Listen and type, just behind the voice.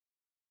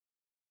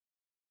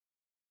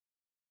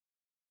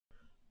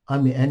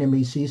I'm in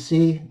Animate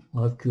CC.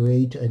 I've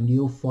created a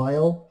new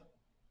file.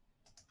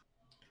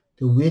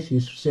 The width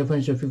is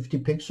 750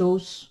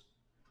 pixels.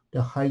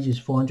 The height is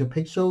 400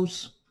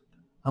 pixels.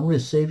 I'm going to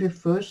save it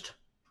first.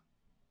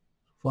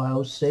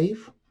 File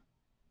save.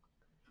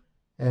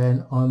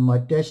 And on my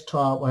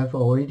desktop, I've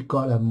already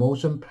got a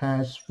motion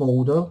path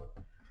folder.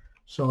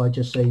 So I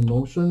just say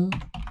motion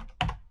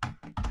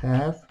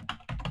path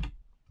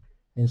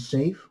and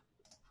save.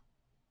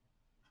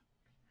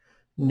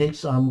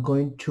 Next, I'm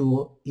going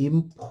to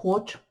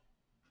import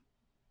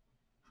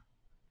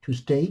to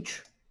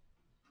stage.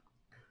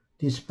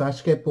 This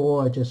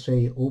basketball, I just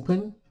say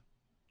open.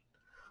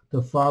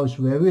 The file is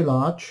very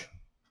large,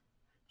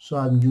 so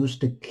I'm use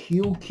the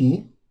Q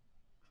key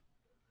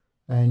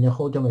and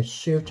hold down my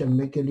shift and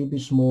make it a little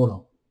bit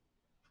smaller.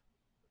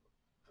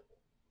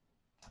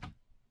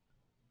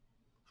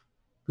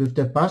 With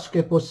the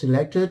basketball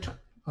selected,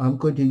 I'm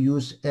going to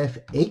use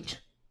F8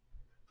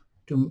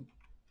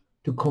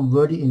 to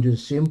convert it into a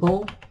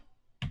symbol.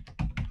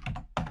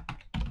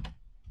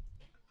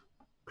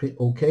 Click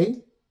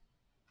OK.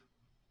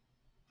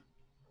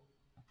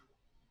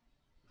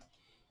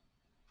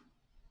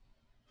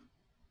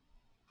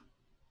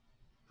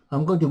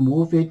 I'm going to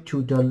move it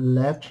to the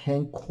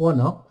left-hand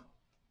corner.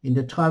 In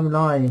the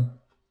timeline,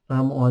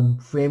 I'm on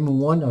frame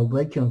 1. I'm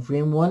working on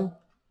frame 1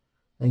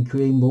 and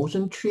create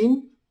motion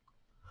tween.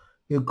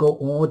 You go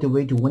all the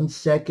way to 1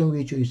 second,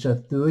 which is a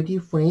 30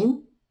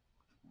 frame.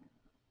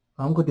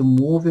 I'm going to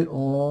move it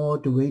all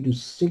the way to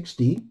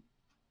 60.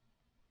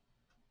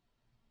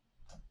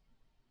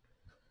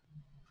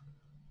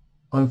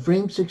 On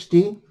frame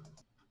 60,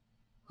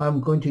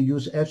 I'm going to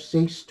use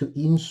F6 to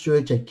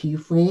insert a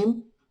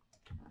keyframe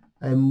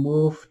and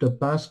move the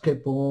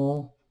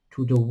basketball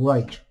to the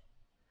right.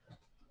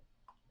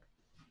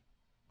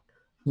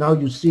 Now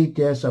you see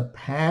there's a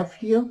path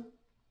here.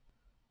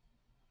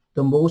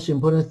 The most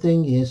important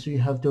thing is you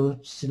have to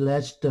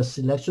select the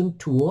selection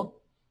tool.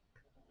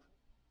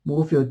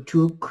 Move your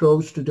tool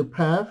close to the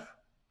path,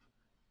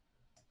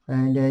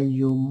 and then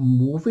you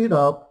move it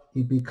up,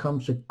 it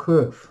becomes a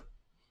curve.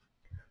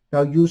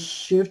 Now use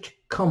Shift,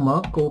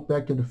 comma, go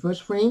back to the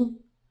first frame,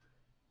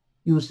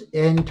 use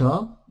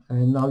Enter,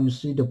 and now you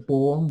see the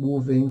ball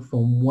moving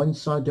from one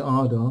side to the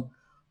other,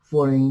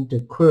 following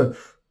the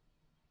curve.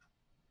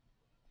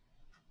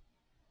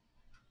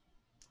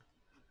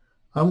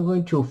 I'm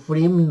going to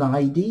frame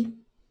 90.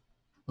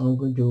 I'm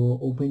going to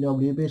open it up a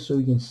little bit so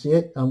you can see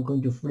it. I'm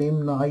going to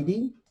frame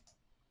 90.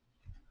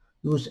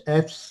 Use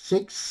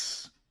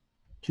F6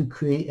 to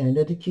create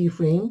another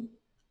keyframe.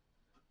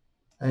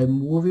 I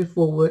move it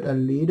forward a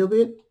little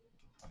bit.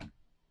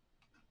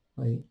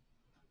 Right.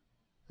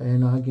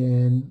 And I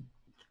can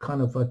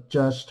kind of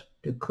adjust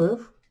the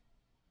curve.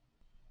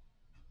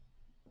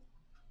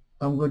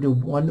 I'm going to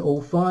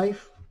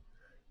 105.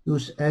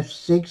 Use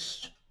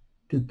F6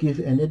 to give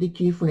another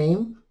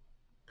keyframe.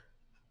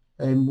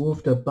 And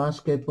move the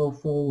basketball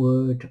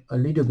forward a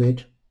little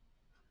bit.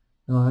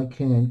 Now I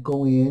can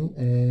go in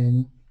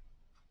and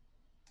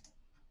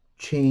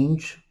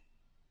change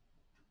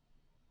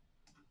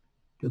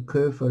the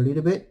curve a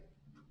little bit.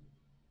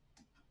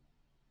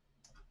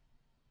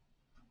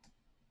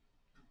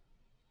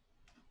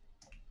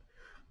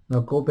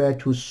 Now go back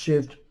to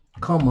Shift,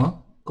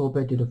 comma, go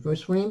back to the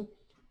first frame,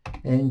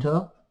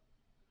 Enter.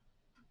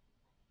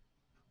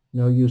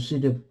 Now you see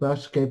the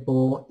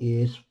basketball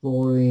is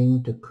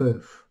following the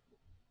curve.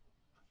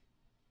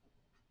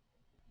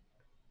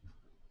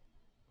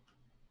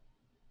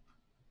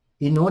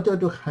 In order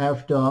to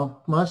have the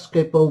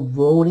basketball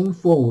rolling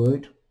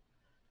forward,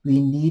 we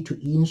need to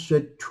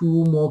insert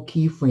 2 more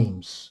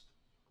keyframes.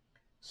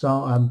 So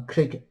I'm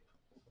click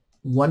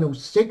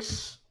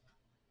 106,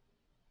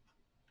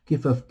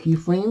 give a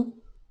keyframe,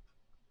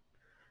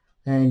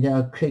 and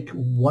I'll click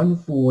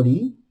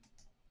 140,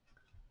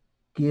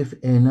 give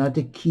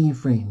another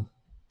keyframe.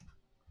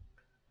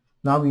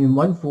 Now in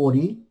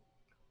 140,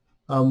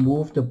 I'll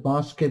move the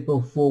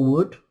basketball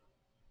forward.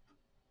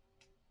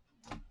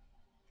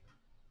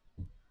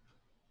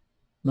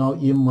 Now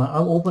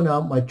I'll open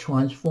up my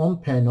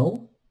transform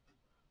panel.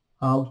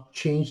 I'll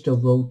change the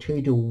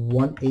rotate to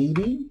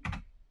 180.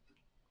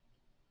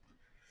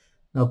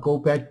 Now go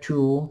back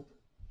to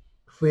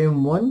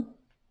frame 1.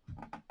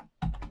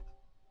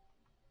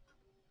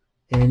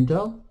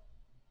 Enter.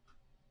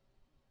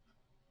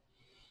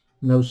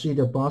 Now see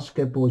the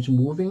basketball is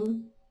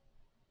moving.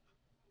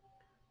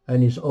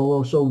 And it's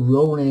also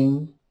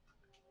rolling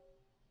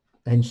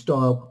and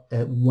stop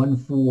at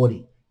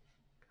 140.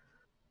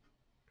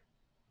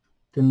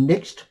 The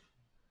next,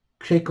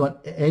 click on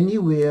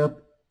anywhere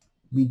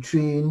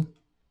between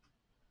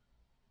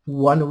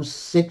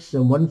 106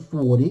 and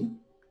 140.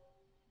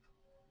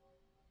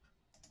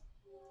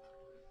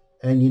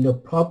 And in the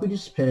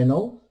properties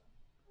panel,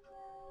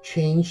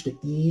 change the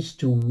ease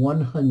to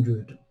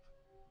 100.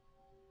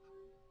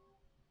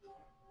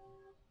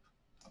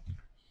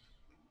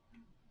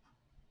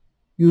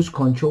 Use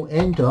Control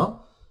Enter.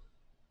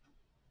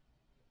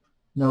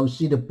 Now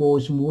see the ball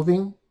is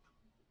moving.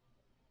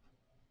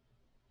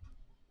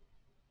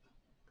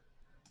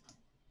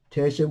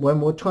 Test it one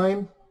more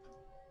time.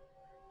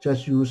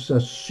 Just use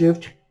a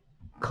shift,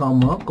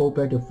 comma, go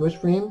back to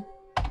first frame,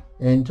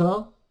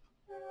 enter.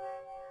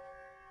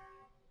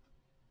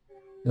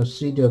 You'll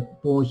see the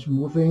ball is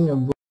moving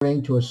and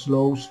rolling to a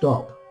slow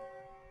stop.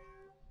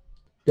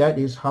 That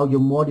is how you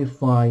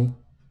modify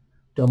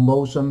the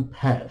motion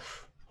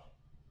path.